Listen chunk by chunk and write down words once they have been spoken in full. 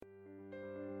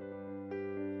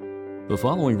The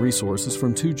following resources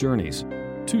from Two Journeys.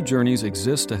 Two Journeys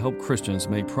exists to help Christians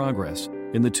make progress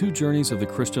in the two journeys of the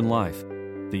Christian life,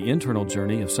 the internal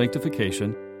journey of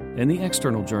sanctification and the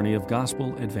external journey of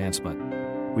gospel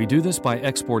advancement. We do this by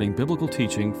exporting biblical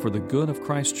teaching for the good of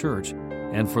Christ's church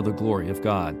and for the glory of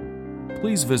God.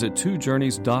 Please visit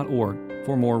twojourneys.org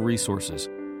for more resources.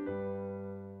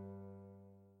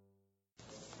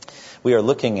 We are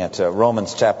looking at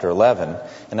Romans chapter 11,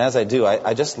 and as I do,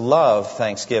 I just love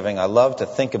Thanksgiving. I love to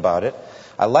think about it.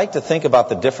 I like to think about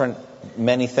the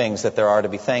many things that there are to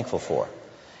be thankful for.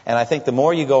 And I think the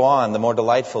more you go on, the more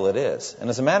delightful it is. And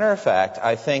as a matter of fact,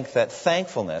 I think that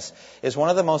thankfulness is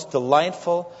one of the most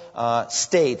delightful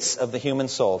states of the human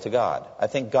soul to God. I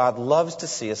think God loves to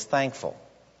see us thankful.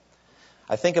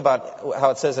 I think about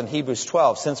how it says in Hebrews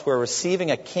 12, since we're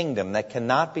receiving a kingdom that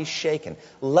cannot be shaken,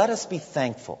 let us be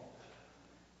thankful.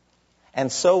 And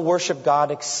so worship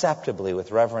God acceptably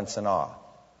with reverence and awe.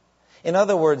 In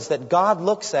other words, that God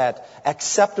looks at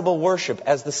acceptable worship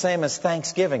as the same as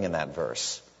thanksgiving in that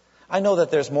verse. I know that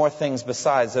there's more things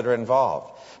besides that are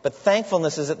involved, but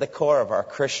thankfulness is at the core of our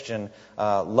Christian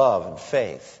love and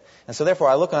faith. And so therefore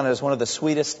I look on it as one of the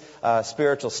sweetest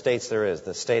spiritual states there is,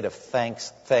 the state of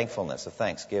thankfulness, of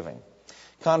thanksgiving.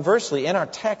 Conversely, in our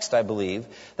text, I believe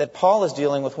that Paul is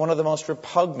dealing with one of the most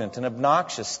repugnant and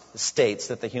obnoxious states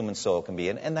that the human soul can be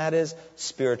in, and that is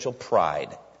spiritual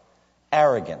pride,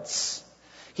 arrogance.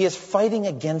 He is fighting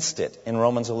against it in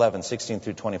Romans 11, 16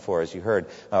 through 24, as you heard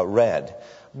read.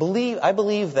 I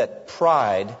believe that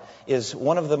pride is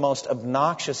one of the most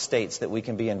obnoxious states that we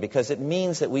can be in because it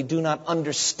means that we do not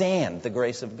understand the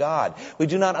grace of God. We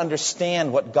do not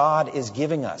understand what God is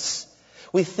giving us.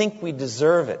 We think we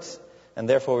deserve it, and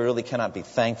therefore we really cannot be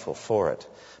thankful for it.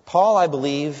 Paul, I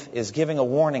believe, is giving a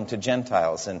warning to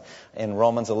Gentiles in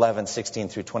Romans 11, 16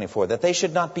 through 24, that they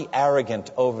should not be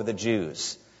arrogant over the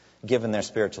Jews, given their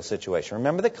spiritual situation.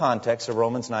 Remember the context of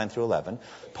Romans 9 through 11.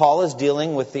 Paul is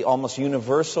dealing with the almost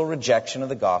universal rejection of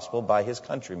the gospel by his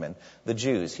countrymen, the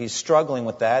Jews. He's struggling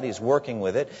with that. He's working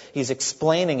with it. He's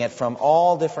explaining it from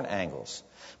all different angles.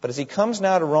 But as he comes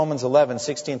now to Romans 11,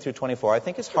 16 through 24, I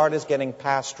think his heart is getting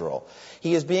pastoral.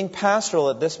 He is being pastoral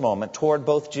at this moment toward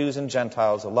both Jews and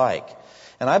Gentiles alike.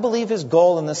 And I believe his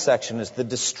goal in this section is the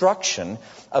destruction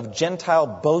of Gentile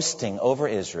boasting over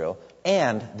Israel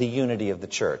and the unity of the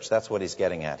church. That's what he's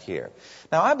getting at here.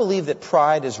 Now, I believe that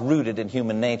pride is rooted in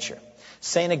human nature.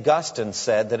 St. Augustine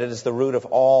said that it is the root of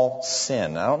all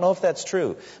sin. I don't know if that's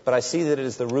true, but I see that it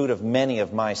is the root of many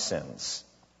of my sins.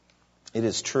 It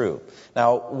is true.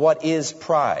 Now, what is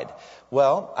pride?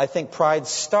 Well, I think pride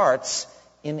starts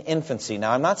in infancy.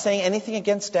 Now, I'm not saying anything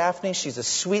against Daphne. She's a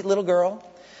sweet little girl.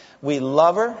 We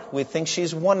love her. We think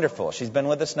she's wonderful. She's been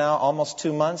with us now almost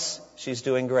 2 months. She's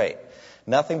doing great.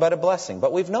 Nothing but a blessing.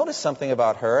 But we've noticed something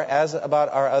about her, as about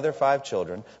our other 5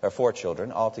 children, or 4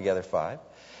 children, altogether 5.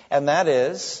 And that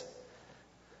is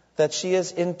that she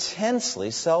is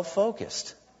intensely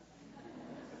self-focused.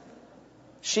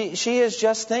 She is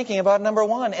just thinking about number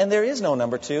 1, and there is no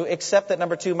number 2, except that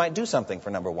number 2 might do something for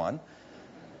number 1.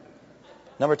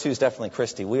 Number 2 is definitely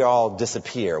Christy. We all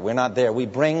disappear. We're not there. We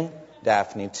bring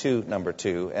Daphne to number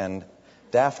 2, and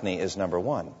Daphne is number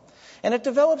 1. And it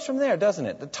develops from there, doesn't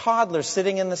it? The toddler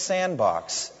sitting in the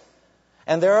sandbox,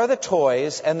 and there are the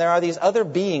toys, and there are these other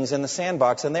beings in the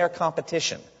sandbox, and they are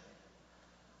competition.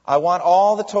 I want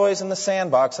all the toys in the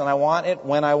sandbox, and I want it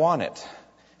when I want it.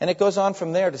 And it goes on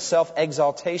from there to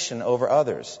self-exaltation over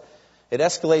others. It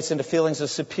escalates into feelings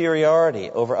of superiority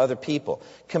over other people.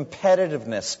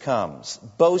 Competitiveness comes,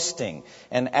 boasting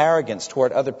and arrogance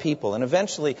toward other people, and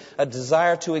eventually a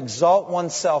desire to exalt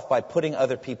oneself by putting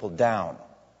other people down.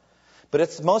 But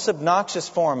its most obnoxious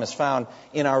form is found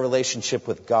in our relationship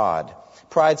with God.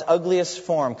 Pride's ugliest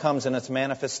form comes in its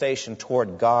manifestation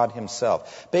toward God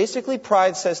himself. Basically,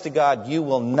 pride says to God, you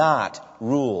will not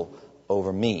rule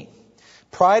over me.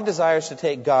 Pride desires to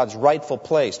take God's rightful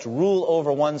place, to rule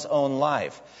over one's own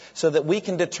life, so that we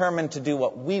can determine to do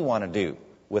what we want to do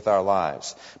with our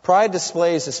lives. Pride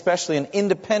displays especially an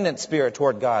independent spirit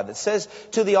toward God that says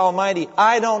to the Almighty,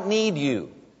 I don't need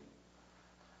you.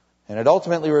 And it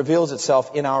ultimately reveals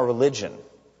itself in our religion,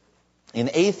 in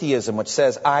atheism, which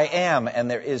says, I am and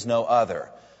there is no other.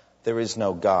 There is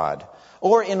no God.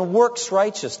 Or in works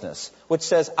righteousness, which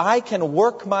says, I can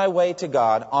work my way to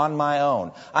God on my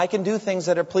own. I can do things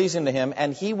that are pleasing to him,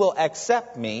 and he will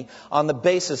accept me on the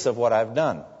basis of what I've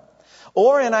done.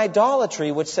 Or in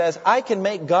idolatry, which says, I can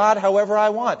make God however I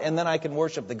want, and then I can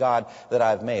worship the God that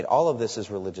I've made. All of this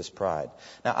is religious pride.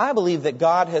 Now, I believe that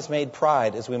God has made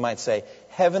pride, as we might say,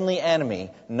 heavenly enemy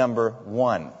number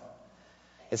 1.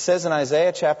 It says in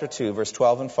Isaiah chapter 2, verse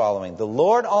 12 and following, "The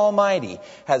Lord Almighty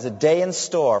has a day in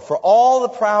store for all the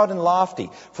proud and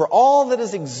lofty, for all that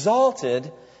is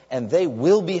exalted, and they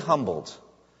will be humbled.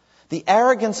 The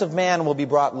arrogance of man will be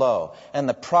brought low, and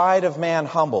the pride of man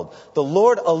humbled. The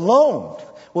Lord alone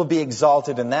will be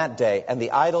exalted in that day, and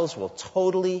the idols will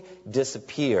totally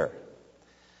disappear."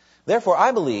 Therefore,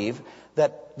 I believe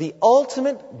that the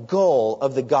ultimate goal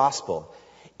of the gospel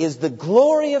is the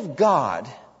glory of God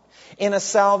in a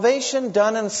salvation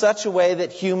done in such a way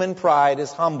that human pride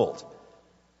is humbled.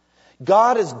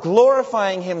 God is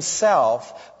glorifying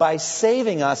Himself by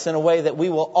saving us in a way that we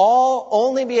will all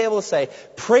only be able to say,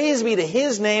 "Praise be to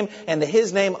His name and to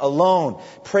His name alone.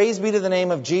 Praise be to the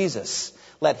name of Jesus.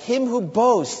 Let him who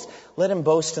boasts, let him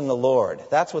boast in the Lord."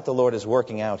 That's what the Lord is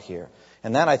working out here.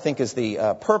 And that, I think, is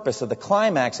the purpose of the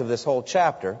climax of this whole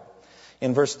chapter.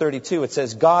 In verse 32, it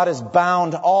says, "God has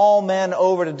bound all men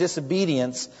over to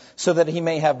disobedience so that He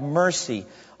may have mercy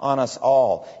on us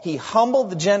all." He humbled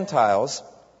the Gentiles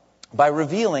by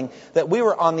revealing that we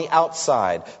were on the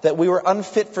outside, that we were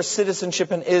unfit for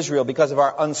citizenship in Israel because of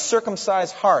our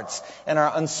uncircumcised hearts and our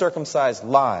uncircumcised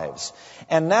lives.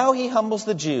 And now He humbles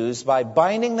the Jews by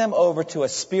binding them over to a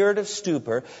spirit of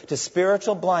stupor, to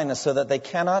spiritual blindness, so that they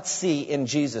cannot see in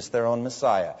Jesus their own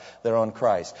Messiah, their own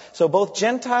Christ. So both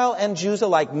Gentile and Jews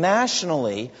alike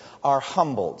nationally are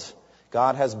humbled.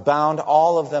 God has bound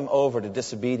all of them over to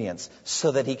disobedience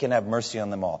so that He can have mercy on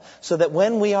them all. So that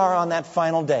when we are on that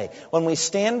final day, when we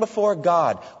stand before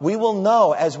God, we will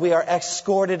know as we are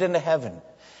escorted into heaven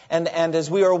and as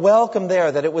we are welcomed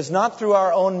there that it was not through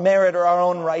our own merit or our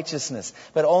own righteousness,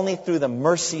 but only through the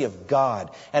mercy of God.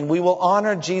 And we will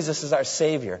honor Jesus as our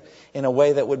Savior in a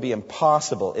way that would be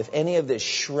impossible if any of this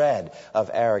shred of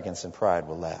arrogance and pride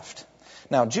were left.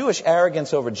 Now, Jewish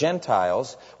arrogance over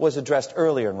Gentiles was addressed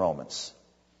earlier in Romans.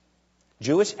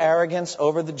 Jewish arrogance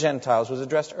over the Gentiles was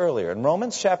addressed earlier. In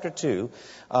Romans chapter 2,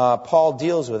 Paul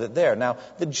deals with it there. Now,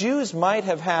 the Jews might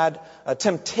have had a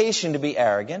temptation to be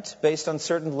arrogant based on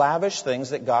certain lavish things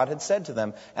that God had said to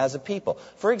them as a people.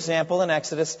 For example, in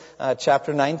Exodus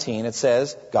chapter 19, it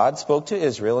says, God spoke to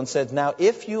Israel and said, "Now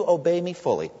if you obey me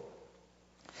fully,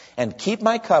 and keep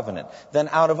my covenant, then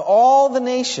out of all the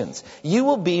nations you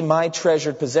will be my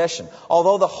treasured possession.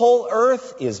 Although the whole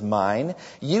earth is mine,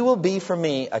 you will be for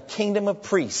me a kingdom of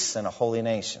priests and a holy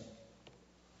nation."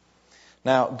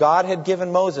 Now, God had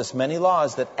given Moses many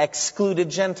laws that excluded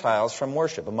Gentiles from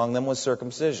worship. Among them was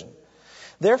circumcision.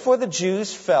 Therefore, the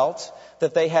Jews felt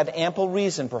that they had ample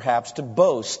reason, perhaps, to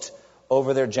boast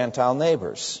over their Gentile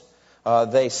neighbors.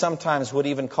 They sometimes would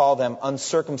even call them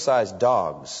uncircumcised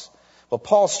dogs. Well,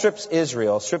 Paul strips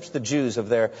the Jews of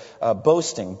their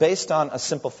boasting based on a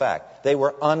simple fact. They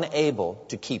were unable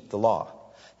to keep the law.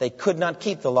 They could not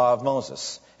keep the law of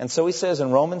Moses. And so he says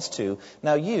in Romans 2,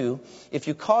 "Now you, if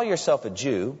you call yourself a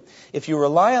Jew, if you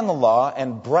rely on the law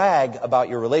and brag about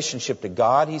your relationship to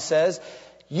God," he says,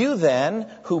 "you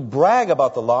then who brag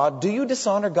about the law, do you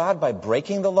dishonor God by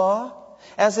breaking the law?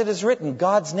 As it is written,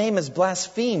 God's name is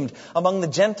blasphemed among the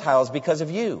Gentiles because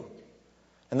of you."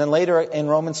 And then later in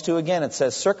Romans 2 again, it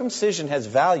says, "Circumcision has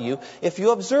value if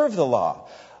you observe the law.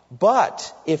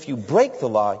 But if you break the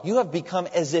law, you have become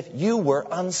as if you were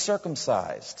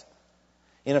uncircumcised."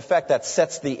 In effect, that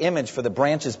sets the image for the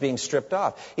branches being stripped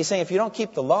off. He's saying if you don't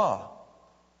keep the law,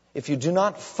 if you do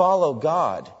not follow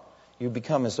God, you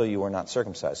become as though you were not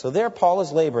circumcised. So there Paul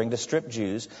is laboring to strip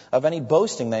Jews of any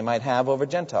boasting they might have over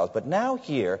Gentiles. But now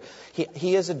here,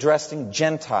 he is addressing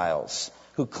Gentiles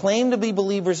who claim to be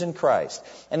believers in Christ.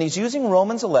 And he's using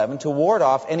Romans 11 to ward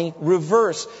off any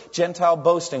reverse Gentile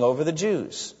boasting over the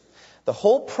Jews. The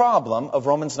whole problem of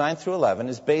Romans 9 through 11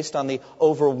 is based on the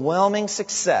overwhelming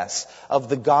success of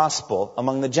the gospel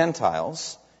among the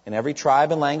Gentiles. In every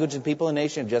tribe and language and people and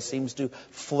nation, it just seems to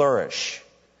flourish.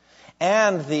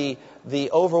 And the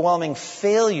overwhelming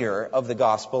failure of the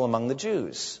gospel among the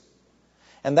Jews.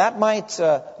 And that might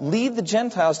lead the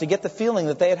Gentiles to get the feeling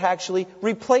that they had actually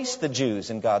replaced the Jews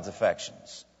in God's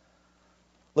affections.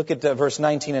 Look at verse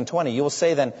 19 and 20. You will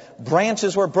say then,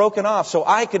 "Branches were broken off so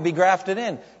I could be grafted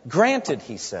in." Granted,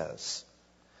 he says.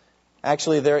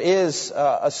 Actually, there is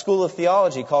a school of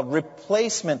theology called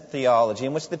replacement theology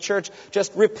in which the church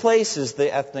just replaces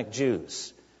the ethnic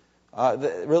Jews.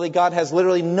 Really, God has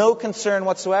literally no concern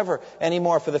whatsoever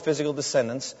anymore for the physical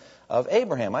descendants of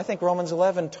Abraham. I think Romans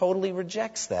 11 totally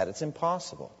rejects that. It's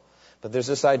impossible. But there's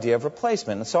this idea of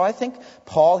replacement. And so I think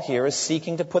Paul here is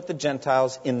seeking to put the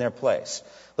Gentiles in their place.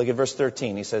 Look at verse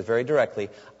 13. He says very directly,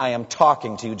 "I am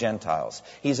talking to you Gentiles."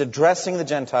 He's addressing the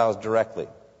Gentiles directly.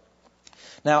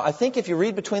 Now, I think if you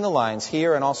read between the lines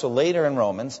here and also later in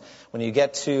Romans, when you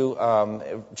get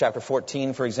to chapter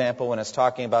 14, for example, when it's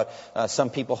talking about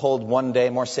some people hold one day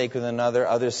more sacred than another,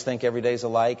 others think every day is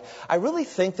alike, I really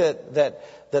think that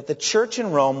the church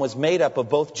in Rome was made up of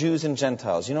both Jews and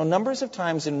Gentiles. You know, numbers of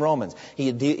times in Romans,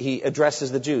 he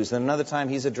addresses the Jews, and another time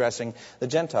he's addressing the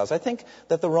Gentiles. I think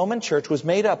that the Roman church was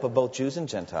made up of both Jews and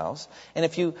Gentiles, and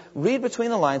if you read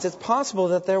between the lines, it's possible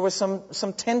that there was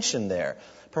some tension there.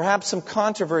 Perhaps some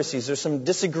controversies or some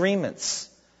disagreements.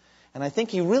 And I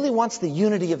think he really wants the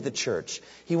unity of the church.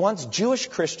 He wants Jewish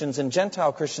Christians and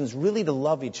Gentile Christians really to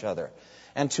love each other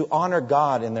and to honor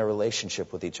God in their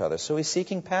relationship with each other. So he's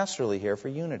seeking pastorally here for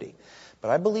unity.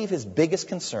 But I believe his biggest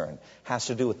concern has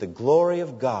to do with the glory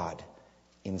of God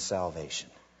in salvation.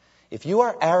 If you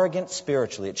are arrogant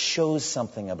spiritually, it shows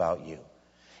something about you.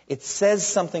 It says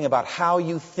something about how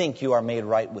you think you are made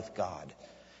right with God.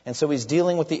 And so he's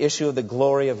dealing with the issue of the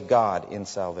glory of God in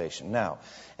salvation. Now,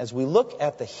 as we look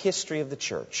at the history of the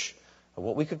church, or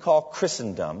what we could call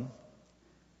Christendom,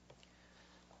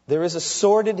 there is a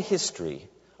sordid history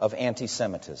of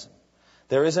anti-Semitism.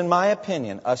 There is, in my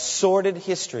opinion, a sordid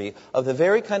history of the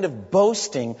very kind of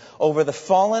boasting over the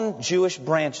fallen Jewish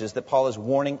branches that Paul is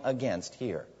warning against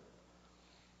here.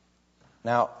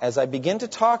 Now, as I begin to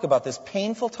talk about this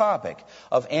painful topic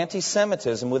of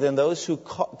anti-Semitism within those who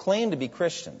claim to be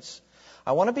Christians,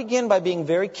 I want to begin by being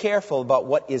very careful about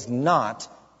what is not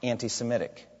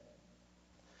anti-Semitic.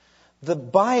 The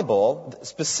Bible,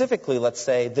 specifically, let's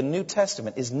say, the New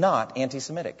Testament, is not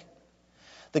anti-Semitic.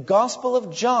 The Gospel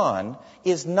of John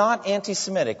is not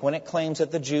anti-Semitic when it claims that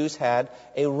the Jews had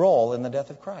a role in the death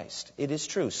of Christ. It is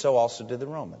true. So also did the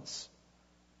Romans.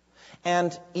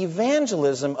 And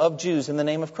evangelism of Jews in the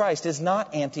name of Christ is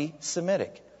not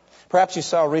anti-Semitic. Perhaps you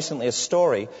saw recently a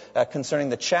story concerning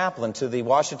the chaplain to the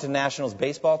Washington Nationals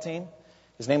baseball team.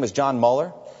 His name was John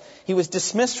Mueller. He was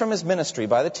dismissed from his ministry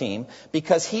by the team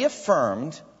because he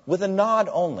affirmed, with a nod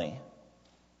only,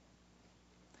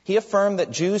 he affirmed that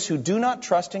Jews who do not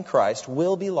trust in Christ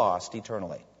will be lost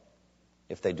eternally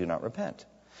if they do not repent.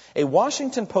 A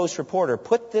Washington Post reporter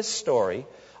put this story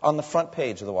on the front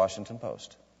page of the Washington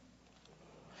Post.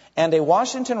 And a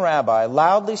Washington rabbi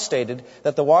loudly stated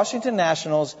that the Washington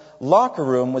Nationals locker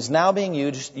room was now being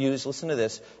used, listen to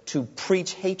this, to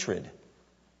preach hatred.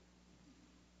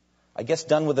 I guess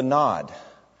done with a nod.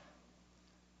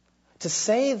 To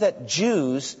say that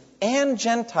Jews and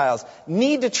Gentiles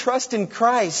need to trust in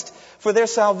Christ for their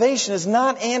salvation is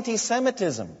not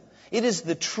anti-Semitism. It is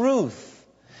the truth.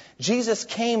 Jesus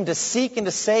came to seek and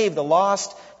to save the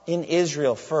lost in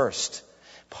Israel first.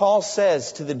 Paul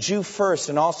says to the Jew first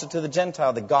and also to the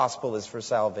Gentile, the gospel is for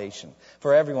salvation,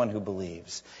 for everyone who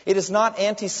believes. It is not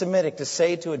anti-Semitic to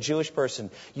say to a Jewish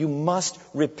person, you must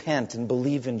repent and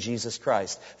believe in Jesus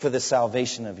Christ for the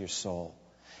salvation of your soul.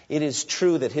 It is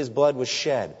true that his blood was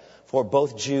shed for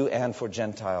both Jew and for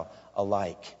Gentile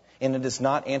alike. And it is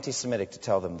not anti-Semitic to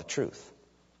tell them the truth.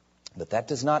 But that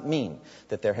does not mean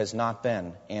that there has not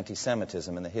been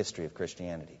anti-Semitism in the history of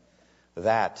Christianity.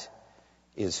 That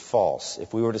is false.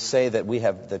 If we were to say that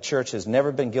the church has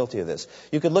never been guilty of this,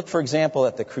 you could look, for example,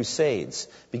 at the Crusades.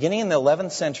 Beginning in the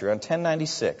 11th century, on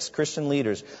 1096, Christian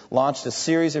leaders launched a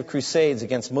series of crusades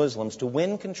against Muslims to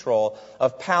win control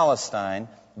of Palestine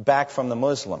back from the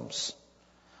Muslims.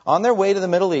 On their way to the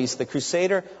Middle East, the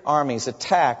Crusader armies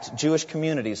attacked Jewish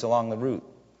communities along the route.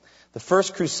 The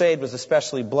first crusade was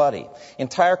especially bloody.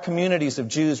 Entire communities of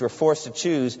Jews were forced to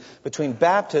choose between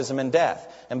baptism and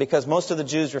death. And because most of the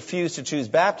Jews refused to choose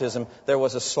baptism, there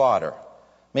was a slaughter.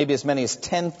 Maybe as many as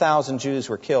 10,000 Jews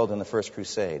were killed in the first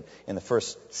crusade, in the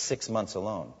first 6 months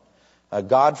alone.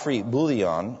 Godfrey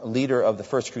Bouillon, leader of the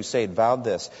first crusade, vowed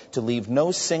this, to leave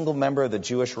no single member of the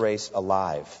Jewish race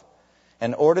alive,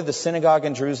 and ordered the synagogue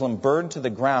in Jerusalem burned to the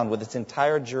ground with its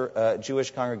entire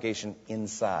Jewish congregation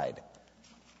inside.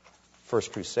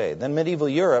 First Crusade. Then medieval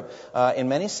Europe, in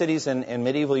many cities in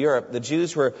medieval Europe, the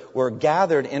Jews were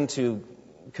gathered into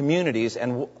communities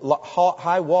and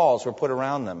high walls were put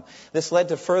around them. This led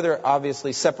to further,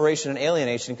 obviously, separation and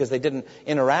alienation because they didn't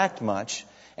interact much.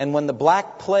 And when the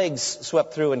Black Plagues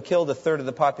swept through and killed a third of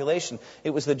the population,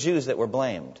 it was the Jews that were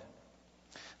blamed.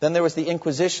 Then there was the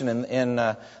Inquisition in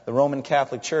the Roman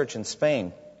Catholic Church in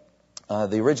Spain.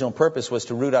 The original purpose was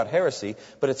to root out heresy,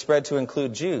 but it spread to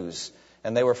include Jews.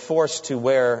 And they were forced to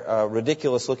wear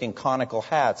ridiculous-looking conical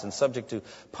hats and subject to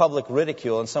public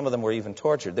ridicule, and some of them were even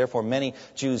tortured. Therefore, many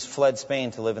Jews fled Spain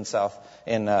to live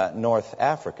in North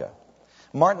Africa.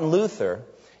 Martin Luther,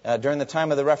 during the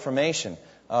time of the Reformation,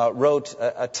 wrote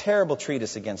a terrible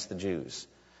treatise against the Jews.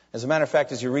 As a matter of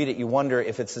fact, as you read it, you wonder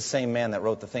if it's the same man that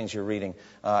wrote the things you're reading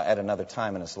at another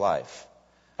time in his life.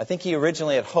 I think he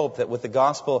originally had hoped that with the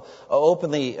gospel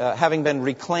openly having been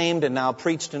reclaimed and now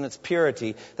preached in its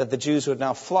purity, that the Jews would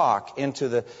now flock into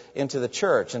the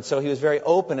church. And so he was very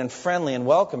open and friendly and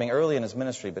welcoming early in his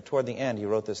ministry. But toward the end, he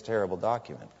wrote this terrible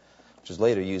document, which was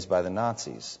later used by the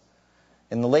Nazis.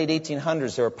 In the late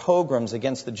 1800s, there were pogroms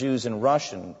against the Jews in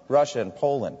Russia and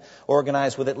Poland,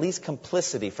 organized with at least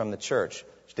complicity from the church,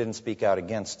 which didn't speak out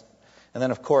against it. And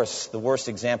then, of course, the worst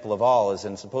example of all is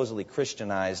in supposedly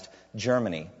Christianized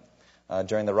Germany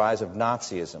during the rise of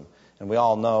Nazism. And we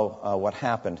all know what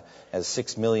happened as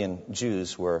 6 million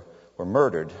Jews were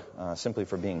murdered simply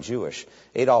for being Jewish.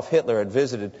 Adolf Hitler had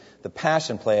visited the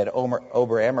Passion Play at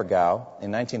Oberammergau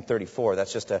in 1934.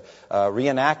 That's just a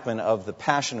reenactment of the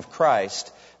Passion of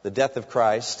Christ, the death of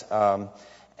Christ,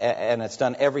 and it's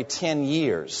done every 10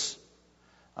 years.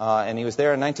 And he was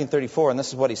there in 1934, and this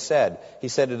is what he said. He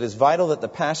said, "It is vital that the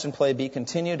Passion Play be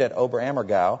continued at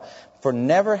Oberammergau, for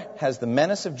never has the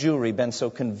menace of Jewry been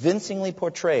so convincingly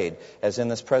portrayed as in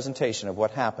this presentation of what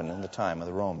happened in the time of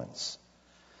the Romans."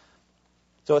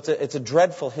 So it's a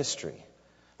dreadful history.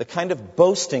 The kind of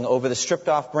boasting over the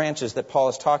stripped-off branches that Paul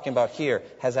is talking about here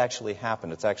has actually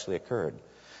happened. It's actually occurred.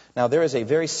 Now, there is a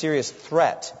very serious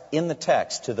threat in the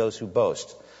text to those who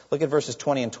boast. Look at verses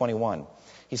 20 and 21.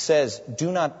 He says,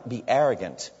 "Do not be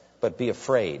arrogant, but be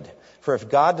afraid. For if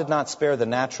God did not spare the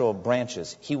natural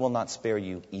branches, he will not spare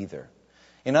you either."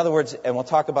 In other words, and we'll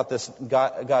talk about this,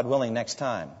 God willing, next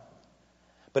time.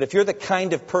 But if you're the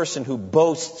kind of person who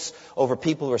boasts over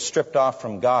people who are stripped off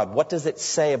from God, what does it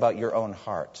say about your own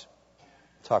heart?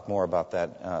 We'll talk more about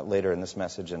that later in this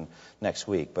message and next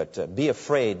week. But be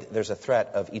afraid, there's a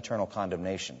threat of eternal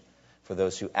condemnation for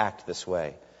those who act this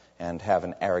way and have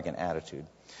an arrogant attitude.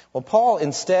 Well, Paul,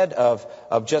 instead of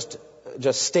just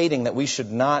stating that we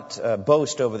should not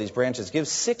boast over these branches,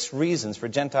 gives 6 reasons for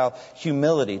Gentile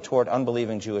humility toward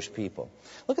unbelieving Jewish people.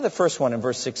 Look at the first one in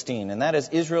verse 16, and that is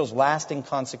Israel's lasting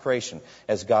consecration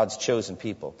as God's chosen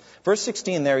people. Verse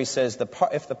 16 there he says,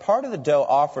 if the part of the dough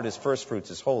offered as first fruits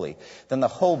is holy, then the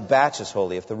whole batch is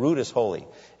holy. If the root is holy,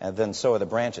 then so are the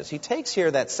branches. He takes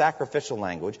here that sacrificial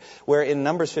language, where in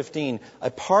Numbers 15, a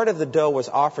part of the dough was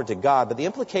offered to God, but the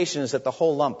implication is that the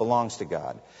whole lump belongs to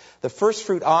God. The first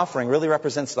fruit offering really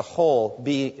represents the whole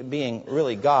being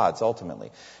really God's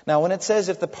ultimately. Now, when it says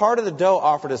if the part of the dough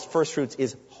offered as first fruits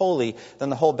is holy, then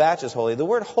the whole batch is holy, the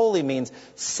word holy means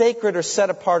sacred or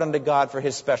set apart unto God for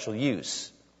his special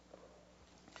use.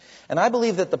 And I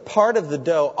believe that the part of the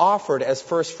dough offered as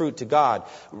first fruit to God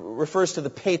refers to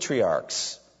the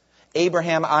patriarchs.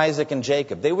 Abraham, Isaac, and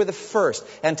Jacob. They were the first,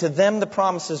 and to them the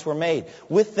promises were made.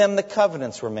 With them the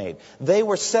covenants were made. They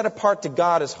were set apart to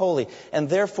God as holy, and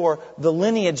therefore the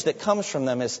lineage that comes from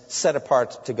them is set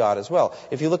apart to God as well.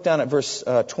 If you look down at verse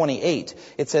 28,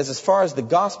 it says, as far as the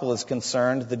gospel is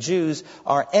concerned, the Jews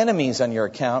are enemies on your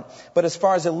account, but as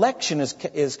far as election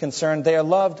is concerned, they are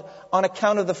loved on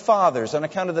account of the fathers, on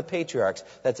account of the patriarchs.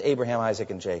 That's Abraham,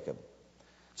 Isaac, and Jacob.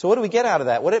 So what do we get out of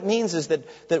that? What it means is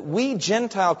that we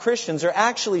Gentile Christians are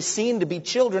actually seen to be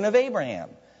children of Abraham.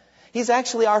 He's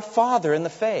actually our father in the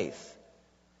faith.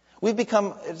 We've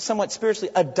become somewhat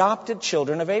spiritually adopted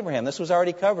children of Abraham. This was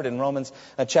already covered in Romans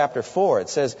chapter 4. It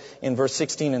says in verse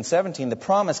 16 and 17, the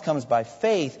promise comes by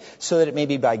faith so that it may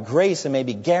be by grace and may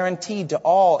be guaranteed to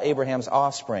all Abraham's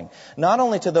offspring. Not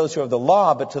only to those who have the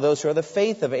law, but to those who are the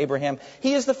faith of Abraham.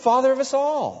 He is the father of us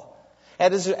all.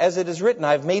 As it is written,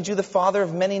 I have made you the father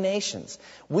of many nations.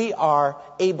 We are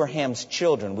Abraham's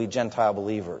children, we Gentile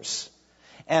believers.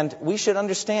 And we should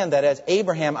understand that as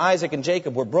Abraham, Isaac, and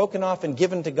Jacob were broken off and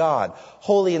given to God,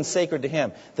 holy and sacred to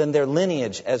him, then their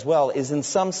lineage as well is in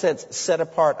some sense set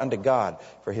apart unto God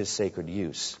for his sacred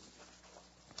use.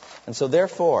 And so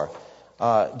therefore,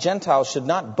 Gentiles should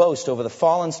not boast over the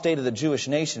fallen state of the Jewish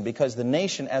nation, because the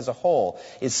nation as a whole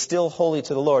is still holy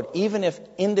to the Lord, even if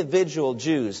individual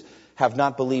Jews have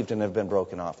not believed and have been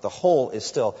broken off. The whole is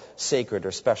still sacred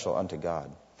or special unto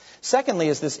God. Secondly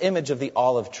is this image of the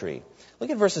olive tree. Look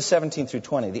at verses 17 through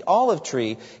 20. The olive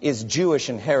tree is Jewish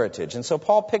in heritage. And so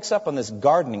Paul picks up on this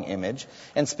gardening image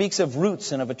and speaks of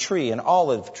roots and of a tree, an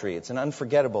olive tree. It's an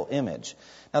unforgettable image.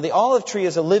 Now, the olive tree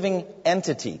is a living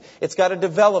entity. It's got a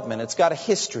development. It's got a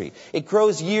history. It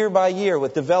grows year by year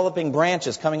with developing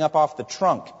branches coming up off the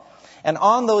trunk. And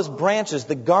on those branches,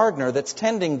 the gardener that's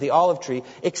tending the olive tree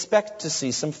expects to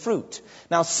see some fruit.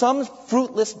 Now, some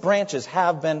fruitless branches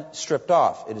have been stripped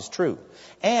off, it is true.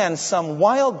 And some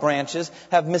wild branches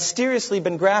have mysteriously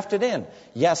been grafted in.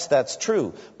 Yes, that's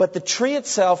true. But the tree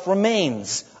itself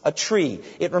remains a tree.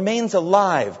 It remains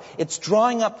alive. It's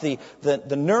drawing up the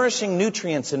nourishing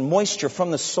nutrients and moisture from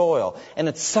the soil, and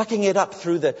it's sucking it up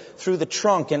through the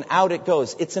trunk, and out it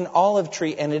goes. It's an olive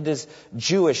tree, and it is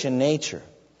Jewish in nature.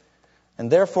 And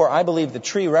therefore, I believe the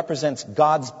tree represents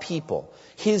God's people,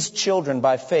 His children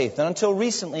by faith. And until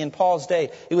recently in Paul's day,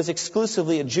 it was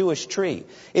exclusively a Jewish tree.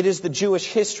 It is the Jewish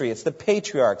history. It's the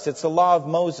patriarchs. It's the law of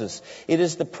Moses. It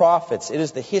is the prophets. It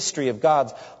is the history of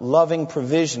God's loving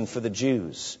provision for the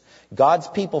Jews. God's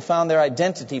people found their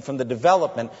identity from the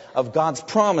development of God's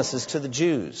promises to the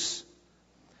Jews.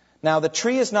 Now, the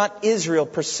tree is not Israel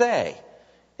per se.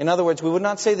 In other words, we would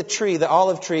not say the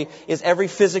olive tree, is every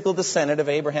physical descendant of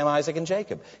Abraham, Isaac, and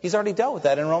Jacob. He's already dealt with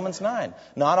that in Romans 9.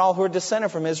 Not all who are descended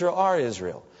from Israel are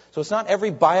Israel. So it's not every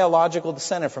biological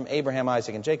descendant from Abraham,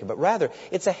 Isaac, and Jacob, but rather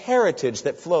it's a heritage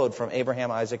that flowed from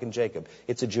Abraham, Isaac, and Jacob.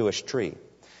 It's a Jewish tree.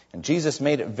 And Jesus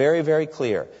made it very, very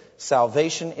clear.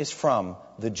 Salvation is from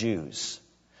the Jews.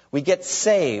 We get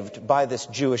saved by this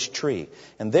Jewish tree.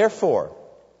 And therefore,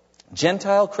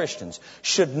 Gentile Christians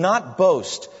should not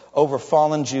boast over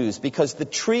fallen Jews, because the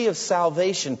tree of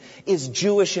salvation is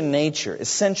Jewish in nature,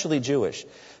 essentially Jewish,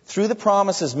 through the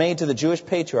promises made to the Jewish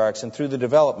patriarchs and through the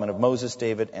development of Moses,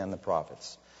 David, and the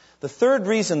prophets. The third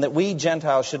reason that we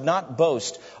Gentiles should not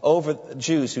boast over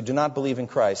Jews who do not believe in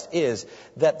Christ is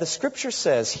that the Scripture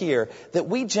says here that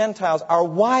we Gentiles are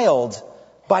wild,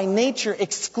 by nature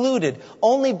excluded,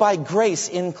 only by grace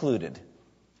included.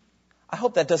 I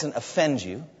hope that doesn't offend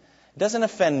you. It doesn't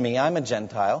offend me, I'm a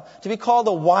Gentile, to be called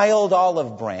a wild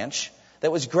olive branch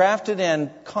that was grafted in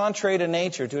contrary to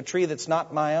nature to a tree that's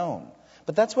not my own.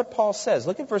 But that's what Paul says.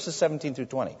 Look at verses 17 through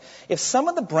 20. If some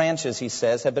of the branches, he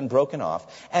says, have been broken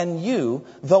off, and you,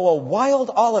 though a wild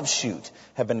olive shoot,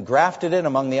 have been grafted in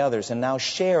among the others, and now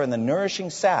share in the nourishing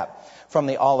sap from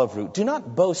the olive root, do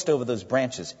not boast over those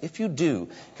branches. If you do,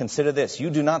 consider this, you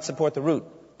do not support the root,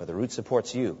 but the root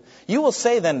supports you. You will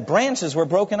say then, branches were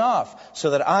broken off so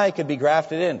that I could be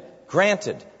grafted in.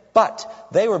 Granted, but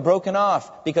they were broken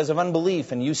off because of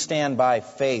unbelief, and you stand by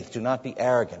faith. Do not be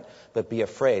arrogant, but be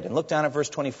afraid. And look down at verse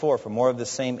 24 for more of the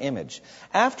same image.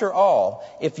 After all,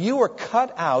 if you were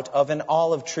cut out of an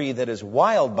olive tree that is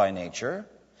wild by nature,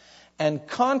 and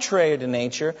contrary to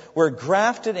nature, were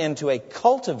grafted into a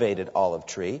cultivated olive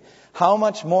tree, how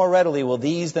much more readily will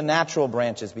these, the natural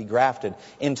branches, be grafted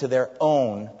into their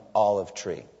own olive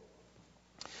tree?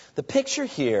 The picture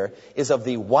here is of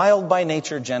the wild by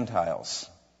nature Gentiles.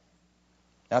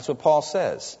 That's what Paul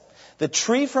says. The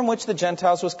tree from which the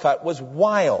Gentiles was cut was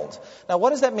wild. Now, what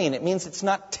does that mean? It means it's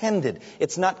not tended.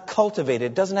 It's not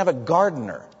cultivated. It doesn't have a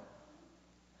gardener.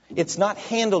 It's not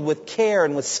handled with care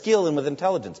and with skill and with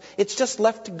intelligence. It's just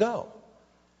left to go.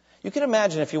 You can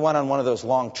imagine if you went on one of those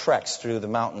long treks through the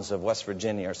mountains of West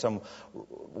Virginia or some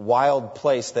wild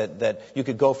place that you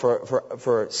could go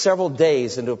for several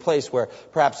days into a place where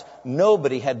perhaps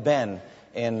nobody had been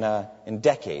in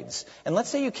decades. And let's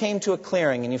say you came to a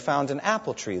clearing and you found an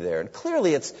apple tree there. And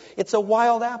clearly it's a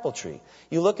wild apple tree.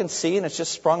 You look and see, and it's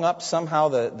just sprung up. Somehow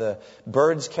the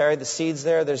birds carried the seeds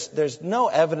there. There's no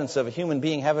evidence of a human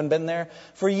being having been there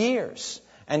for years.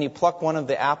 And you pluck one of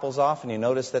the apples off and you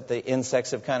notice that the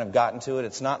insects have kind of gotten to it.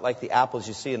 It's not like the apples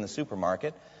you see in the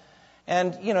supermarket.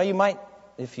 And, you might,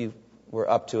 if you were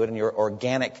up to it and you're an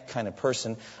organic kind of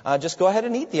person, just go ahead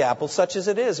and eat the apple such as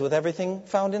it is with everything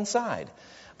found inside.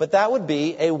 But that would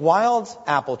be a wild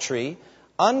apple tree,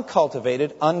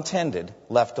 uncultivated, untended,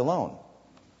 left alone.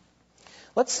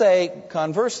 Let's say,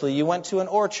 conversely, you went to an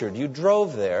orchard. You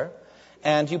drove there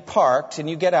and you parked and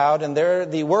you get out and there are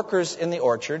the workers in the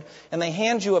orchard and they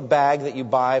hand you a bag that you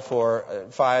buy for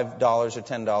 $5 or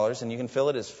 $10 and you can fill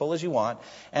it as full as you want.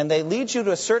 And they lead you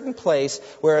to a certain place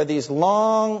where these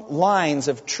long lines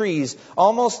of trees,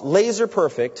 almost laser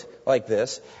perfect like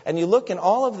this, and you look and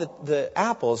all of the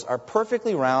apples are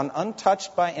perfectly round,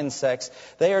 untouched by insects.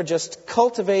 They are just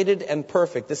cultivated and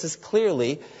perfect. This is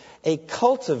clearly a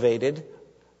cultivated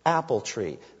apple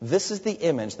tree. This is the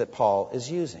image that Paul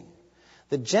is using.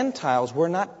 The Gentiles were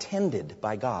not tended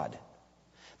by God.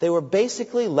 They were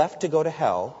basically left to go to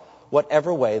hell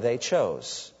whatever way they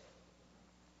chose.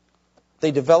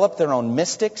 They developed their own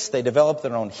mystics. They developed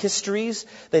their own histories.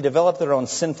 They developed their own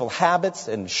sinful habits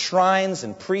and shrines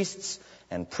and priests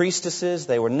and priestesses.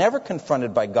 They were never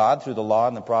confronted by God through the law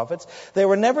and the prophets. They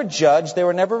were never judged. They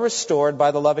were never restored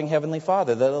by the loving Heavenly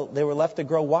Father. They were left to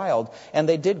grow wild, and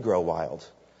they did grow wild.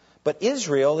 But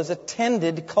Israel is a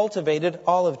tended, cultivated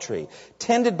olive tree,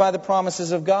 tended by the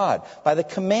promises of God, by the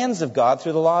commands of God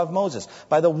through the law of Moses,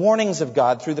 by the warnings of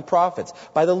God through the prophets,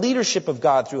 by the leadership of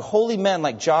God through holy men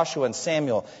like Joshua and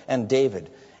Samuel and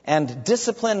David, and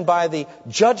disciplined by the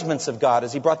judgments of God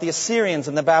as he brought the Assyrians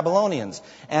and the Babylonians,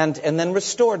 and then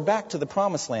restored back to the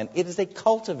promised land. It is a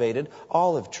cultivated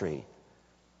olive tree.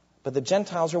 But the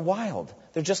Gentiles are wild.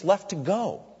 They're just left to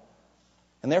go.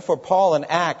 And therefore, Paul in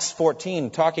Acts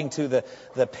 14, talking to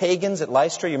the pagans at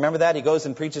Lystra, you remember that? He goes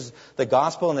and preaches the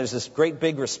gospel, and there's this great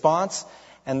big response.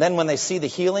 And then when they see the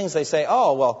healings, they say,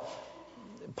 oh, well,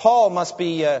 Paul must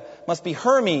be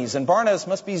Hermes, and Barnabas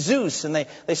must be Zeus. And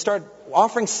they start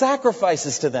offering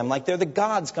sacrifices to them, like they're the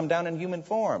gods come down in human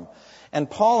form. And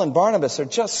Paul and Barnabas are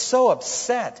just so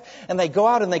upset. And they go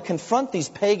out and they confront these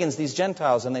pagans, these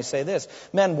Gentiles, and they say this,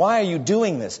 men, why are you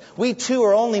doing this? We too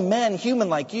are only men, human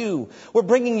like you. We're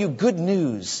bringing you good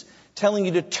news, telling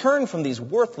you to turn from these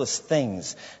worthless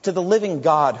things to the living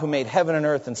God who made heaven and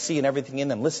earth and sea and everything in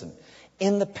them. Listen,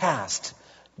 in the past,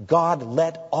 God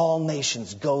let all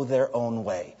nations go their own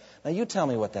way. Now you tell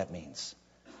me what that means.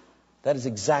 That is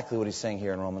exactly what he's saying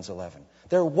here in Romans 11.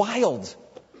 They're wild.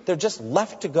 They're just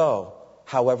left to go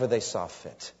however they saw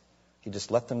fit. He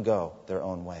just let them go their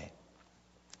own way.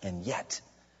 And yet,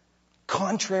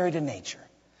 contrary to nature,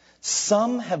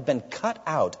 some have been cut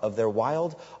out of their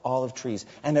wild olive trees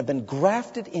and have been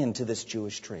grafted into this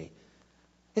Jewish tree.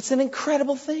 It's an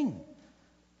incredible thing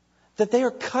that they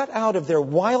are cut out of their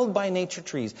wild by nature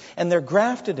trees and they're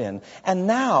grafted in. And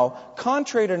now,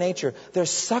 contrary to nature, they're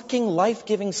sucking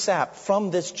life-giving sap from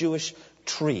this Jewish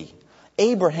tree.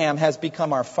 Abraham has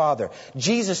become our father.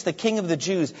 Jesus, the King of the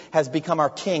Jews, has become our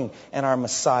King and our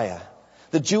Messiah.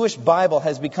 The Jewish Bible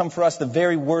has become for us the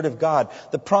very Word of God.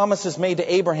 The promises made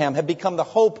to Abraham have become the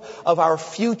hope of our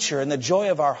future and the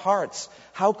joy of our hearts.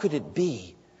 How could it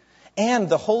be? And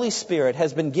the Holy Spirit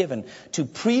has been given to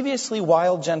previously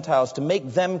wild Gentiles to make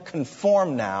them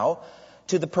conform now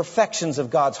to the perfections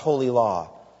of God's holy law.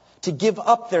 To give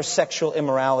up their sexual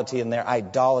immorality and their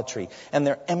idolatry and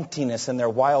their emptiness and their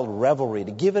wild revelry.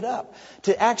 To give it up.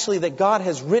 To actually that God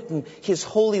has written His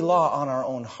holy law on our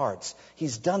own hearts.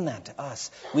 He's done that to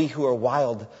us, we who are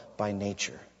wild by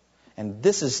nature. And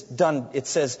this is done, it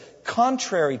says,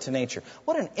 contrary to nature.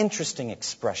 What an interesting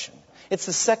expression. It's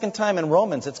the second time in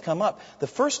Romans it's come up. The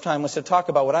first time was to talk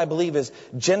about what I believe is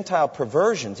Gentile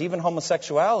perversions, even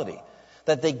homosexuality.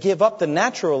 That they give up the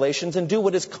natural relations and do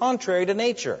what is contrary to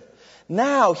nature.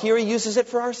 Now, here he uses it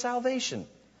for our salvation.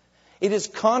 It is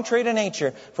contrary to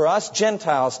nature for us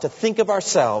Gentiles to think of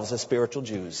ourselves as spiritual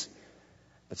Jews.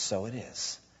 But so it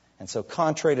is. And so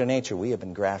contrary to nature, we have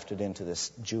been grafted into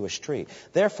this Jewish tree.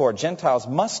 Therefore, Gentiles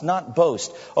must not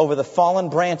boast over the fallen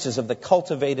branches of the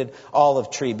cultivated olive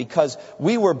tree, because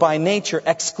we were by nature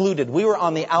excluded. We were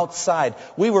on the outside.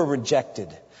 We were rejected.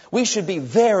 We should be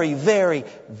very, very,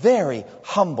 very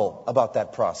humble about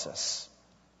that process.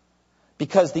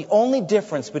 Because the only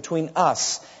difference between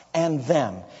us and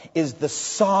them is the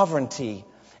sovereignty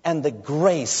and the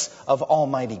grace of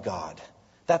Almighty God.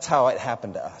 That's how it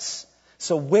happened to us.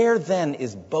 So where then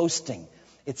is boasting?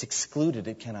 It's excluded.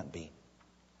 It cannot be.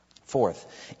 Fourth,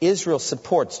 Israel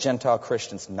supports Gentile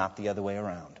Christians, not the other way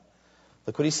around.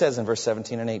 Look what he says in verse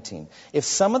 17 and 18. If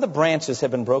some of the branches have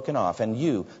been broken off, and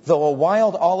you, though a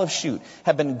wild olive shoot,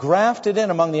 have been grafted in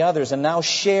among the others and now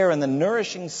share in the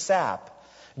nourishing sap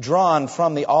drawn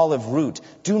from the olive root,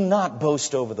 do not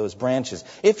boast over those branches.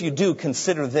 If you do,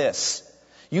 consider this.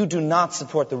 You do not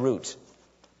support the root,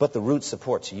 but the root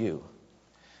supports you.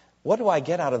 What do I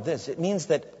get out of this? It means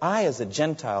that I, as a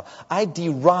Gentile, I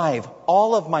derive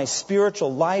all of my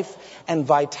spiritual life and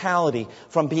vitality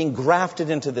from being grafted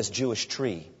into this Jewish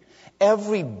tree.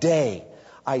 Every day,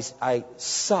 I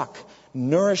suck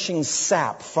nourishing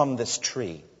sap from this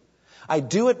tree. I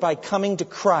do it by coming to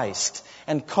Christ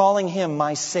and calling Him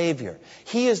my Savior.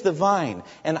 He is the vine,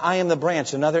 and I am the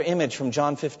branch, another image from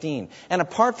John 15. And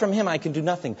apart from Him, I can do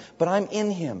nothing, but I'm in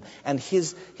Him, and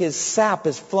His sap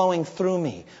is flowing through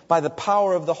me by the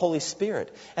power of the Holy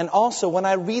Spirit. And also, when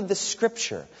I read the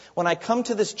Scripture, when I come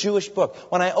to this Jewish book,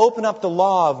 when I open up the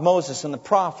law of Moses and the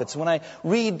prophets, when I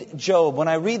read Job, when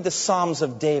I read the Psalms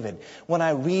of David, when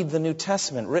I read the New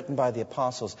Testament written by the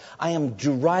apostles, I am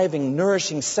deriving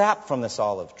nourishing sap from this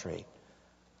olive tree.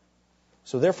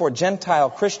 So therefore, Gentile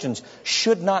Christians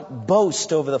should not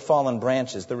boast over the fallen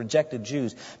branches, the rejected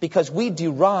Jews, because we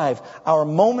derive our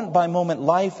moment-by-moment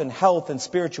life and health and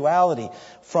spirituality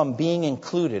from being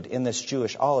included in this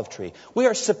Jewish olive tree. We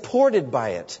are supported by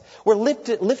it. We're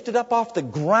lifted up off the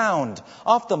ground,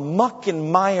 off the muck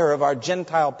and mire of our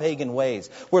Gentile pagan ways.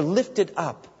 We're lifted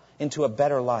up into a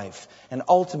better life and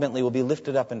ultimately will be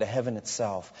lifted up into heaven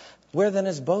itself. Where then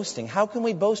is boasting? How can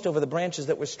we boast over the branches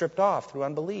that were stripped off through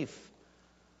unbelief?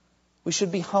 We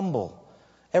should be humble.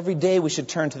 Every day we should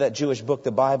turn to that Jewish book,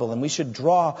 the Bible, and we should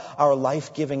draw our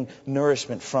life-giving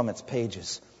nourishment from its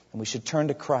pages. And we should turn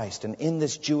to Christ. And in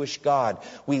this Jewish God,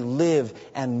 we live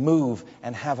and move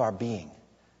and have our being.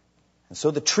 And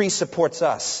so the tree supports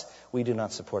us. We do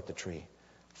not support the tree.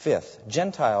 Fifth,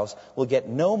 Gentiles will get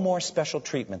no more special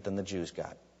treatment than the Jews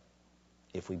got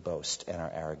if we boast and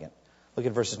are arrogant. Look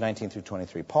at verses 19 through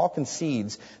 23. Paul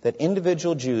concedes that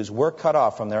individual Jews were cut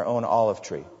off from their own olive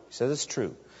tree. He says it's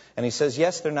true. And he says,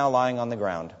 yes, they're now lying on the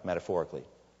ground, metaphorically.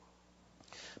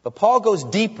 But Paul goes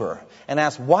deeper and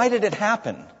asks, why did it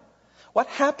happen? What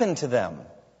happened to them?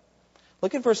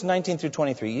 Look at verse 19 through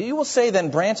 23. You will say then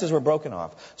branches were broken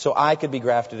off so I could be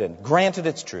grafted in. Granted,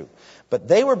 it's true. But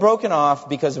they were broken off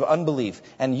because of unbelief,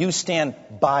 and you stand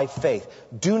by faith.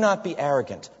 Do not be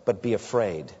arrogant, but be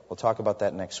afraid. We'll talk about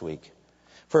that next week.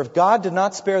 For if God did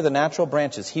not spare the natural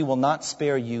branches, he will not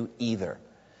spare you either.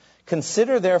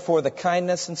 Consider therefore the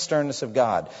kindness and sternness of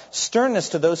God. Sternness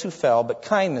to those who fell, but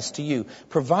kindness to you,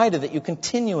 provided that you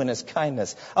continue in his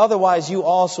kindness. Otherwise you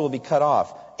also will be cut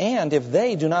off. And if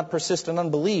they do not persist in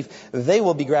unbelief, they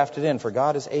will be grafted in, for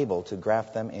God is able to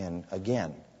graft them in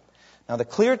again. Now the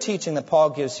clear teaching that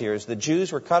Paul gives here is the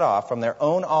Jews were cut off from their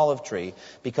own olive tree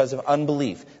because of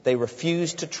unbelief. They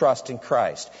refused to trust in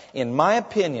Christ. In my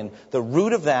opinion, the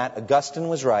root of that, Augustine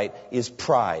was right, is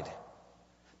pride.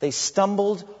 They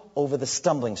stumbled over the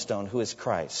stumbling stone, who is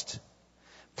Christ.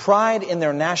 Pride in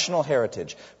their national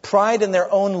heritage, pride in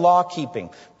their own law-keeping,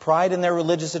 pride in their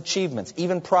religious achievements,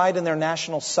 even pride in their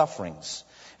national sufferings.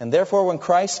 And therefore, when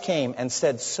Christ came and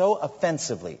said so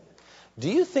offensively, do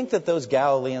you think that those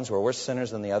Galileans were worse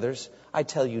sinners than the others? I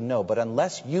tell you no, but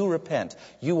unless you repent,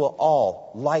 you will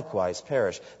all likewise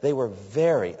perish. They were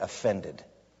very offended.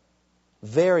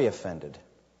 Very offended.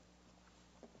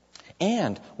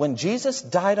 And when Jesus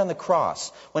died on the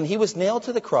cross, when he was nailed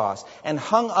to the cross and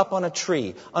hung up on a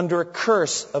tree under a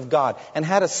curse of God and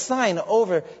had a sign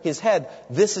over his head,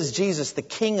 this is Jesus, the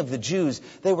King of the Jews,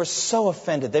 they were so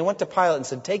offended. They went to Pilate and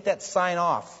said, take that sign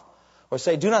off. Or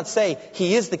say, do not say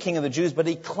he is the King of the Jews, but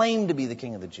he claimed to be the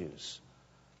King of the Jews.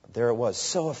 But there it was,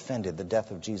 so offended, the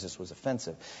death of Jesus was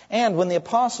offensive. And when the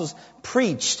apostles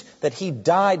preached that he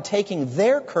died taking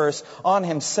their curse on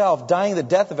himself, dying the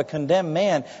death of a condemned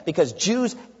man, because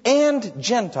Jews and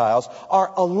Gentiles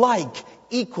are alike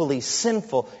equally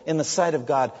sinful in the sight of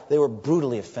God, they were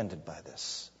brutally offended by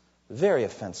this. Very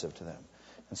offensive to them.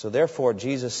 And so therefore,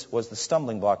 Jesus was the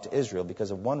stumbling block to Israel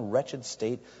because of one wretched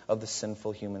state of the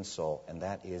sinful human soul, and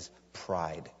that is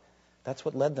pride. That's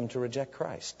what led them to reject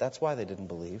Christ. That's why they didn't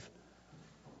believe.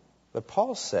 But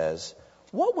Paul says,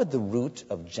 what would the root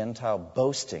of Gentile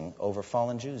boasting over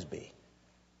fallen Jews be?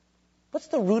 What's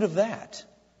the root of that?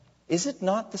 Is it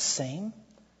not the same?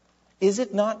 Is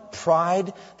it not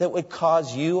pride that would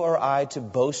cause you or I to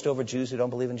boast over Jews who don't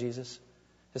believe in Jesus?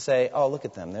 To say, oh, look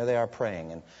at them, there they are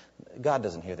praying, and God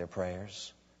doesn't hear their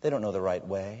prayers. They don't know the right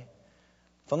way.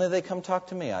 If only they come talk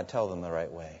to me, I'd tell them the right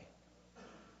way.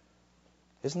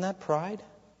 Isn't that pride?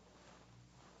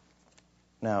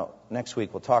 Now, next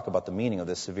week we'll talk about the meaning of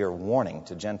this severe warning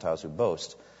to Gentiles who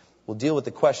boast. We'll deal with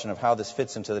the question of how this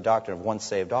fits into the doctrine of once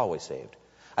saved, always saved.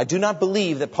 I do not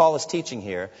believe that Paul is teaching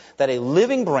here that a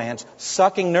living branch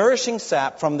sucking nourishing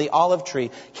sap from the olive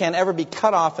tree can ever be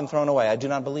cut off and thrown away. I do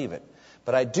not believe it.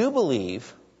 But I do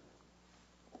believe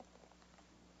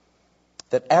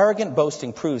that arrogant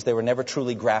boasting proves they were never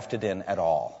truly grafted in at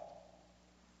all.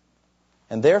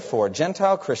 And therefore,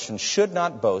 Gentile Christians should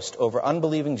not boast over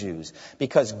unbelieving Jews,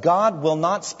 because God will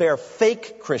not spare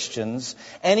fake Christians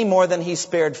any more than he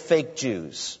spared fake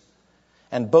Jews.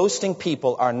 And boasting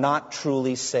people are not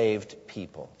truly saved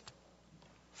people.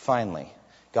 Finally,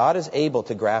 God is able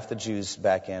to graft the Jews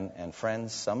back in, and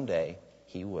friends, someday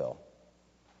he will.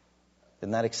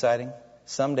 Isn't that exciting?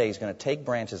 Someday he's going to take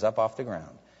branches up off the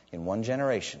ground in one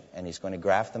generation, and he's going to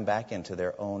graft them back into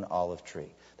their own olive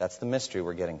tree. That's the mystery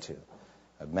we're getting to.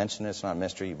 I've mentioned it. It's not a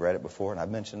mystery. You've read it before, and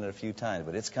I've mentioned it a few times,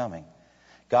 but it's coming.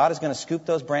 God is going to scoop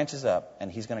those branches up,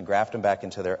 and he's going to graft them back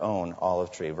into their own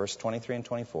olive tree. Verse 23 and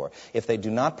 24. If they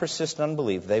do not persist in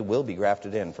unbelief, they will be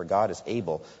grafted in, for God is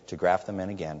able to graft them in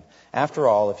again. After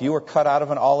all, if you were cut out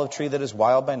of an olive tree that is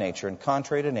wild by nature and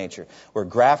contrary to nature, were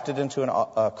grafted into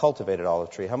a cultivated olive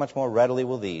tree, how much more readily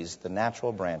will these, the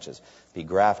natural branches, be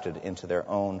grafted into their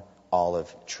own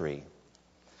olive tree?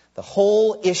 The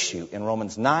whole issue in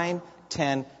Romans 9,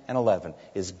 10, and 11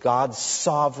 is God's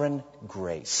sovereign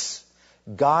grace.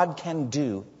 God can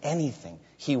do anything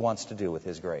he wants to do with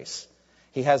his grace.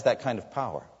 He has that kind of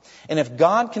power. And if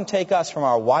God can take us from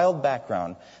our wild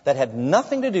background that had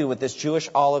nothing to do with this Jewish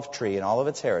olive tree and all of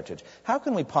its heritage, how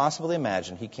can we possibly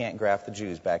imagine He can't graft the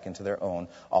Jews back into their own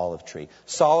olive tree?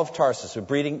 Saul of Tarsus was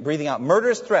breathing out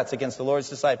murderous threats against the Lord's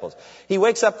disciples. He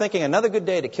wakes up thinking, another good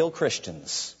day to kill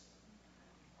Christians.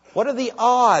 What are the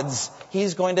odds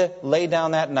he's going to lay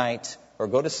down that night or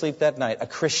go to sleep that night a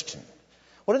Christian?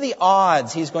 What are the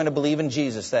odds he's going to believe in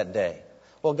Jesus that day?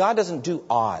 Well, God doesn't do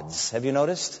odds. Have you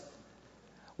noticed?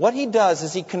 What He does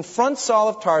is He confronts Saul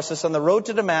of Tarsus on the road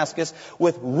to Damascus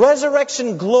with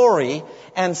resurrection glory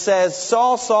and says,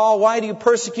 Saul, Saul, why do you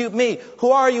persecute me?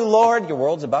 Who are you, Lord? Your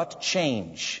world's about to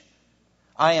change.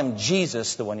 I am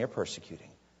Jesus, the one you're persecuting.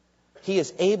 He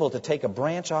is able to take a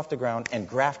branch off the ground and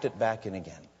graft it back in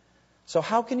again. So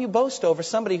how can you boast over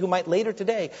somebody who might later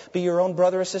today be your own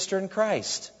brother or sister in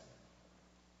Christ?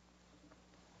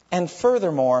 And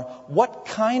furthermore, what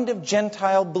kind of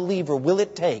Gentile believer will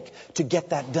it take to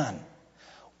get that done?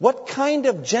 What kind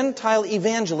of Gentile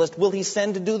evangelist will He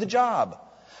send to do the job?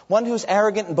 One who's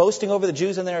arrogant and boasting over the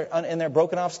Jews in their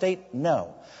broken off state?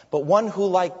 No. But one who,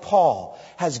 like Paul,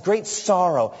 has great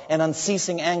sorrow and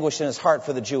unceasing anguish in his heart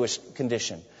for the Jewish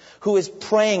condition. Who is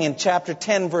praying in chapter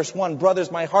 10, verse 1, brothers,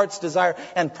 my heart's desire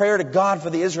and prayer to God for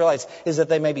the Israelites is that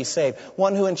they may be saved.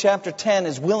 One who in chapter 10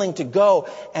 is willing to go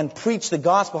and preach the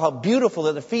gospel, how beautiful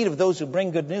at the feet of those who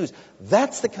bring good news.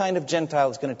 That's the kind of Gentile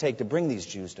it's going to take to bring these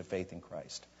Jews to faith in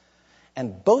Christ.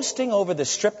 And boasting over the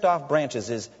stripped off branches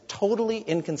is totally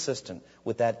inconsistent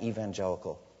with that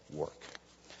evangelical work.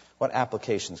 What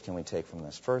applications can we take from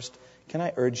this? First, can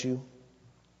I urge you?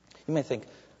 You may think,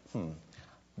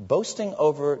 boasting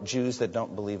over Jews that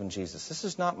don't believe in Jesus. This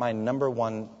is not my number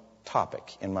one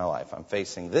topic in my life. I'm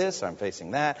facing this, I'm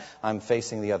facing that, I'm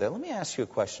facing the other. Let me ask you a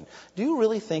question. Do you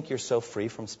really think you're so free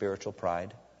from spiritual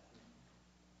pride?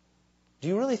 Do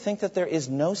you really think that there is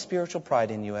no spiritual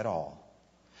pride in you at all?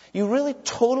 You really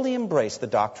totally embrace the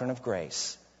doctrine of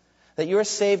grace, that you are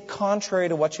saved contrary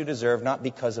to what you deserve, not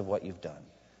because of what you've done.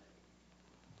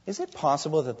 Is it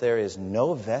possible that there is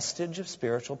no vestige of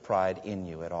spiritual pride in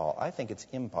you at all? I think it's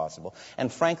impossible.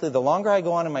 And frankly, the longer I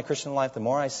go on in my Christian life, the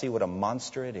more I see what a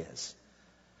monster it is.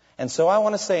 And so I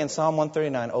want to say in Psalm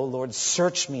 139, "Oh Lord,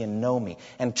 search me and know me,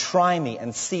 and try me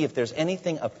and see if there's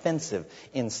anything offensive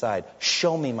inside.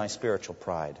 Show me my spiritual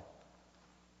pride."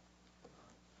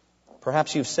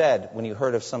 Perhaps you've said, when you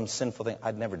heard of some sinful thing,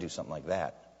 "I'd never do something like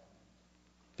that."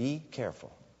 Be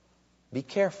careful. Be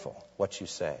careful what you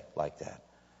say like that.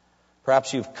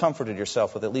 Perhaps you've comforted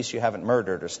yourself with, at least you haven't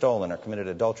murdered or stolen or committed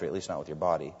adultery, at least not with your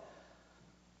body.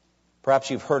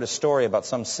 Perhaps you've heard a story about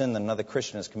some sin that another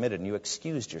Christian has committed and you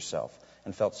excused yourself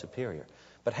and felt superior.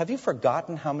 But have you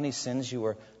forgotten how many sins you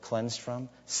were cleansed from?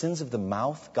 Sins of the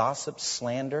mouth, gossip,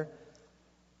 slander,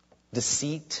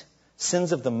 deceit.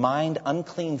 Sins of the mind,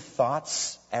 unclean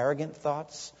thoughts, arrogant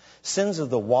thoughts. Sins of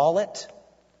the wallet,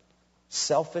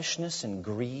 selfishness and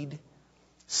greed.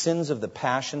 Sins of the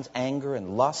passions, anger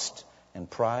and lust and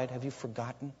pride. Have you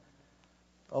forgotten?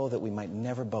 Oh, that we might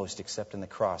never boast except in the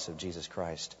cross of Jesus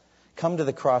Christ. Come to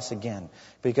the cross again,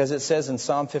 because it says in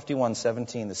Psalm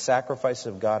 51:17, the sacrifices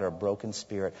of God are a broken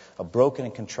spirit, a broken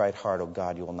and contrite heart, O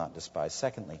God, you will not despise.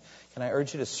 Secondly, can I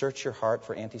urge you to search your heart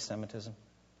for anti-Semitism?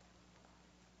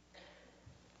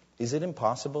 Is it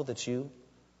impossible that you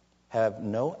have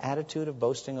no attitude of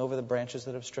boasting over the branches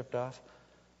that have stripped off?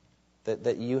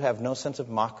 That you have no sense of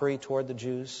mockery toward the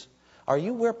Jews? Are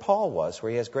you where Paul was,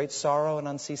 where he has great sorrow and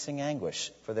unceasing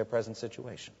anguish for their present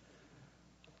situation?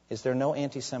 Is there no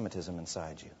anti-Semitism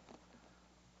inside you?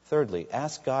 Thirdly,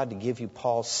 ask God to give you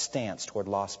Paul's stance toward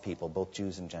lost people, both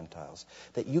Jews and Gentiles,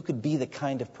 that you could be the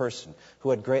kind of person who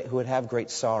would have great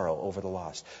sorrow over the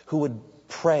lost, who would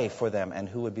pray for them and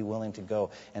who would be willing to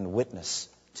go and witness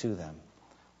to them.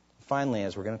 Finally,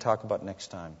 as we're going to talk about next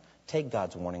time, take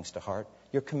God's warnings to heart.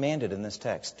 You're commanded in this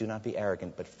text, do not be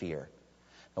arrogant, but fear.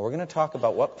 Now, we're going to talk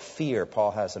about what fear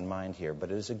Paul has in mind here,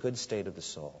 but it is a good state of the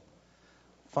soul.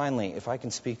 Finally, if I can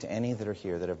speak to any that are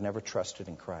here that have never trusted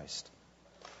in Christ,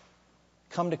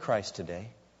 come to Christ today.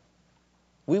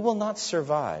 We will not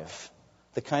survive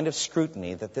the kind of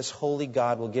scrutiny that this holy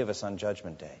God will give us on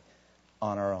Judgment Day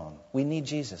on our own. We need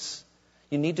Jesus.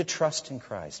 You need to trust in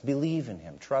Christ. Believe in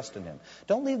Him. Trust in Him.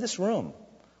 Don't leave this room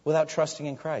without trusting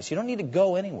in Christ. You don't need to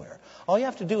go anywhere. All you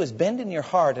have to do is bend in your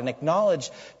heart and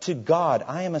acknowledge to God,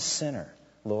 I am a sinner,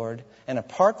 Lord. And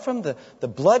apart from the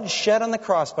blood shed on the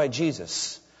cross by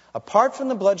Jesus, apart from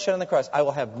the blood shed on the cross, I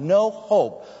will have no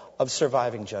hope of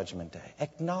surviving Judgment Day.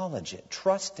 Acknowledge it.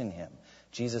 Trust in Him.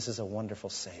 Jesus is a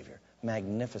wonderful Savior,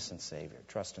 magnificent Savior.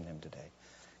 Trust in Him today.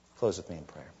 Close with me in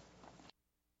prayer.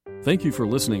 Thank you for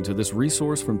listening to this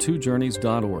resource from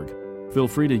twojourneys.org. Feel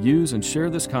free to use and share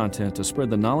this content to spread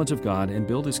the knowledge of God and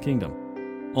build His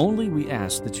kingdom. Only we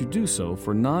ask that you do so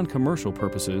for non-commercial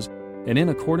purposes and in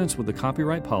accordance with the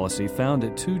copyright policy found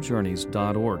at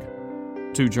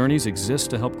twojourneys.org. Two Journeys exists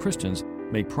to help Christians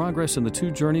make progress in the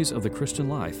two journeys of the Christian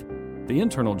life, the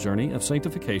internal journey of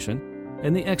sanctification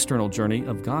and the external journey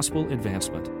of gospel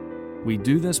advancement. We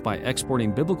do this by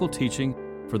exporting biblical teaching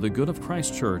for the good of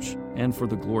Christ's church and for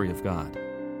the glory of God.